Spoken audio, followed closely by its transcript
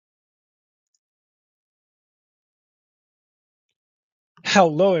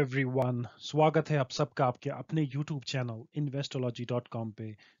Hello everyone, स्वागत है आप सबका आपके अपने YouTube चैनल Investology.com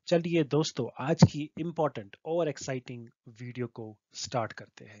पे। चलिए दोस्तों, आज की इम्पोर्टेंट और एक्साइटिंग वीडियो को स्टार्ट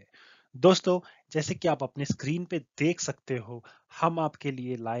करते हैं। दोस्तों, जैसे कि आप अपने स्क्रीन पे देख सकते हो, हम आपके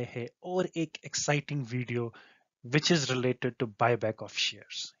लिए लाए हैं और एक exciting video which is related to buyback of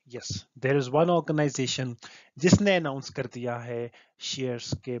shares. Yes, there is one organization जिसने अनाउंस कर दिया है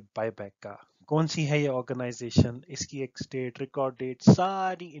शेयर्स के बायबैक का। कौन सी है ये ऑर्गेनाइजेशन, इसकी एक स्टेट, रिकॉर्ड डेट,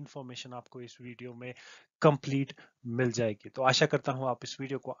 सारी इंफॉर्मेशन आपको इस वीडियो में कंप्लीट मिल जाएगी। तो आशा करता हूं आप इस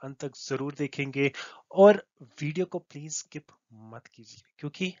वीडियो को अंत तक जरूर देखेंगे और वीडियो को प्लीज स्किप मत कीजिए,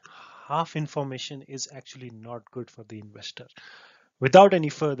 क्योंकि half information is actually not good for the investor. Without any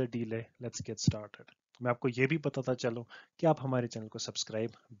further delay, let's get started. मैं आपको ये भी बताता चलूं कि आप हमारे चैनल को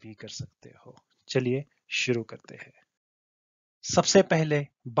सब्सक्राइब भी कर सकते हो। चलिए शुरू करते हैं। सबसे पहले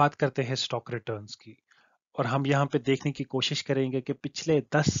बात करते हैं स्टॉक रिटर्न्स की, और हम यहाँ पे देखने की कोशिश करेंगे कि पिछले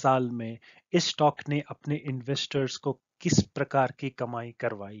 10 साल में इस स्टॉक ने अपने इन्वेस्टर्स को किस प्रकार की कमाई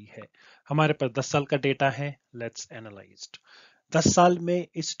करवाई है। हमारे पास 10 साल का डेटा है, लेट्स एनालाइज। 10 साल में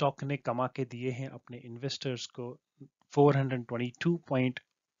इस स्टॉक ने कमा के दिए हैं अपने इन्वेस्टर्स को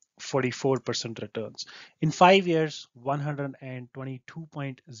 422.44% returns. In 5 years,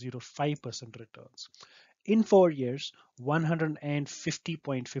 122.05% returns. In 4 years,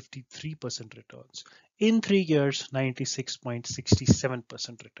 150.53% returns. In 3 years,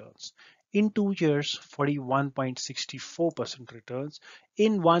 96.67% returns. In 2 years, 41.64% returns.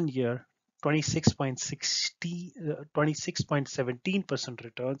 In 1 year, 26.17%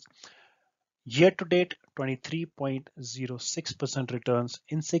 returns. Year to date, 23.06% returns.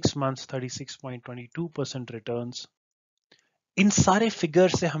 In 6 months, 36.22% returns. इन सारे फिगर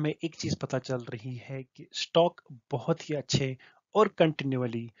से हमें एक चीज पता चल रही है कि स्टॉक बहुत ही अच्छे और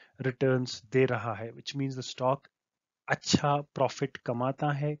कंटिन्यूअली रिटर्न्स दे रहा है, विच मीन्स द स्टॉक अच्छा प्रॉफिट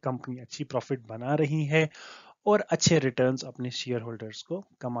कमाता है, कंपनी अच्छी प्रॉफिट बना रही है और अच्छे रिटर्न्स अपने शेयर होल्डर्स को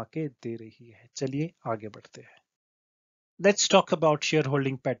कमा के दे रही है। चलिए आगे बढ़ते हैं। Let's talk about share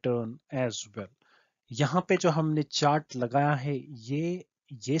holding pattern as well. यहाँ पे जो हमने चार्ट लगाया है, ये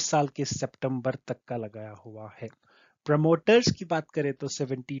साल के सितंबर तक का लगाया हुआ है। प्रमोटर्स की बात करें तो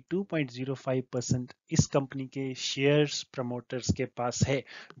 72.05% इस कंपनी के शेयर्स प्रमोटर्स के पास है।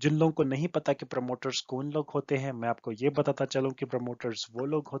 जिन लोगों को नहीं पता कि प्रमोटर्स कौन लोग होते हैं, मैं आपको ये बताता चलूं कि प्रमोटर्स वो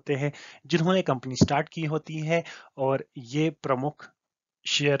लोग होते हैं जिन्होंने कंपनी स्टार्ट की होती है, और ये प्रमुख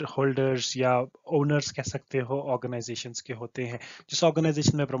शेयर होल्डर्स या ओनर्स कह सकते हो ऑर्गेनाइजेशंस के होते हैं। जिस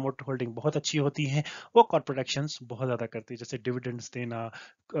ऑर्गेनाइजेशन में प्रमोट होल्डिंग बहुत अच्छी होती है, वो कॉर्पोरेट एक्शंस बहुत ज्यादा करती है, जैसे डिविडेंड्स देना,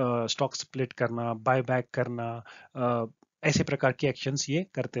 स्टॉक स्प्लिट करना, बाय बैक करना, ऐसे प्रकार के एक्शंस ये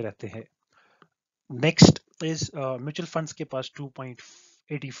करते रहते हैं। नेक्स्ट इज म्यूचुअल फंड्स के पास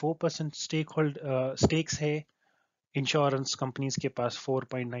 2.84% स्टेक्स है। इंश्योरेंस कंपनीज के पास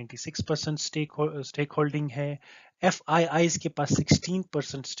 4.96% स्टेक होल्डिंग है। एफआईआईज के पास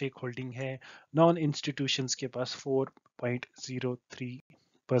 16% स्टेक होल्डिंग है। नॉन इंस्टीट्यूशंस के पास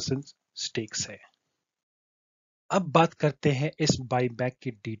 4.03% स्टेक्स है। अब बात करते हैं इस बाईबैक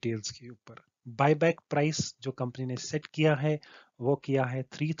की डिटेल्स के ऊपर। बाईबैक प्राइस जो कंपनी ने सेट किया है, वो किया है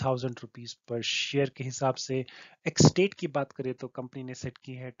 3000 रुपीज पर शेयर के हिसाब से। एक्स डेट की बात करें तो कंपनी ने सेट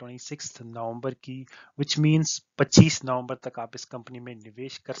की है 26 नवंबर की, विच मींस 25 नवंबर तक आप इस कंपनी में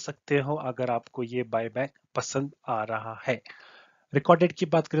निवेश कर सकते हो अगर आपको ये बाईबैक पसंद आ रहा है। रिकॉर्ड डेट की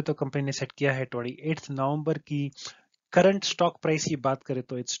बात करें तो कंपनी ने सेट किया है 28 नवंबर की। करंट स्टॉक प्राइस की बात करें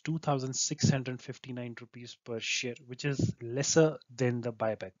तो it's 2659 rupees per share, which is lesser than the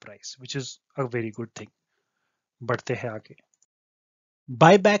buyback price, which is a very good thing. बढ़ते हैं आगे।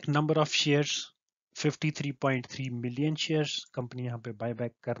 Buyback number of shares 53.3 million shares company यहाँ पे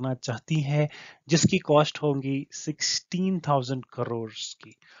बायबैक करना चाहती है, जिसकी कॉस्ट होगी 16,000 करोड़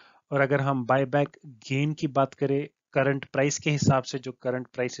की। और अगर हम बायबैक गेन की बात करें करंट प्राइस के हिसाब से, जो करंट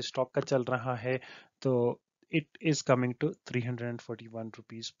प्राइस स्टॉक का चल रहा है, तो it is coming to 341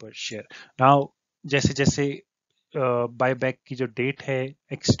 rupees per share. Now जैसे जैसे बायबैक की जो डेट है,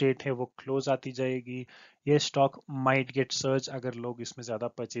 एक्स डेट है, वो क्लोज आती जाएगी, ये स्टॉक माइट गेट सर्च अगर लोग इसमें ज्यादा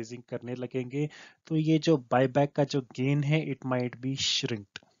परचेजिंग करने लगेंगे, तो ये जो बायबैक का जो गेन है it might be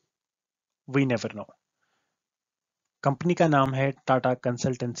shrinked, we never know. Company का नाम है Tata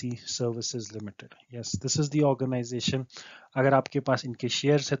consultancy services limited. Yes, this is the organisation. अगर आपके पास इनके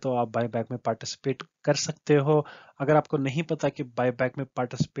शेयर्स है तो आप बायबैक में पार्टिसिपेट कर सकते हो। अगर आपको नहीं पता कि बायबैक में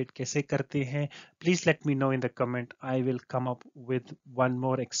पार्टिसिपेट कैसे करते हैं, please let me know in the comment. I will come up with one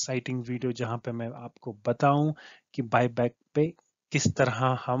more exciting video जहां पे मैं आपको बताऊं कि बायबैक पे किस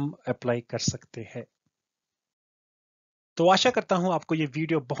तरह हम अप्लाई कर सकते हैं। तो आशा करता हूं आपको ये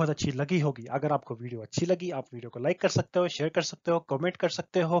वीडियो बहुत अच्छी लगी होगी। अगर आपको वीडियो अच्छी लगी, आप वीडियो को लाइक कर सकते हो, शेयर कर सकते हो, कमेंट कर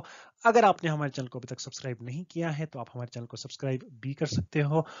सकते हो। अगर आपने हमारे चैनल को अभी तक सब्सक्राइब नहीं किया है तो आप हमारे चैनल को सब्सक्राइब भी कर सकते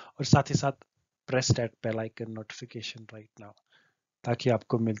हो, और साथ ही साथ press that bell icon notification right now, ताकि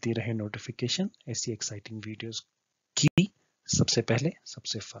आपको मिलती रहे नोटिफिकेशन ऐसी एक्साइटिंग वीडियोस की सबसे पहले,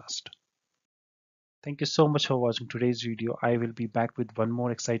 सबसे fast. Thank you so much for watching today's video. I will be back with one more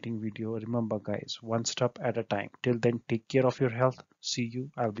exciting video. Remember guys, one step at a time. Till then, take care of your health. See you.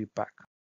 I'll be back.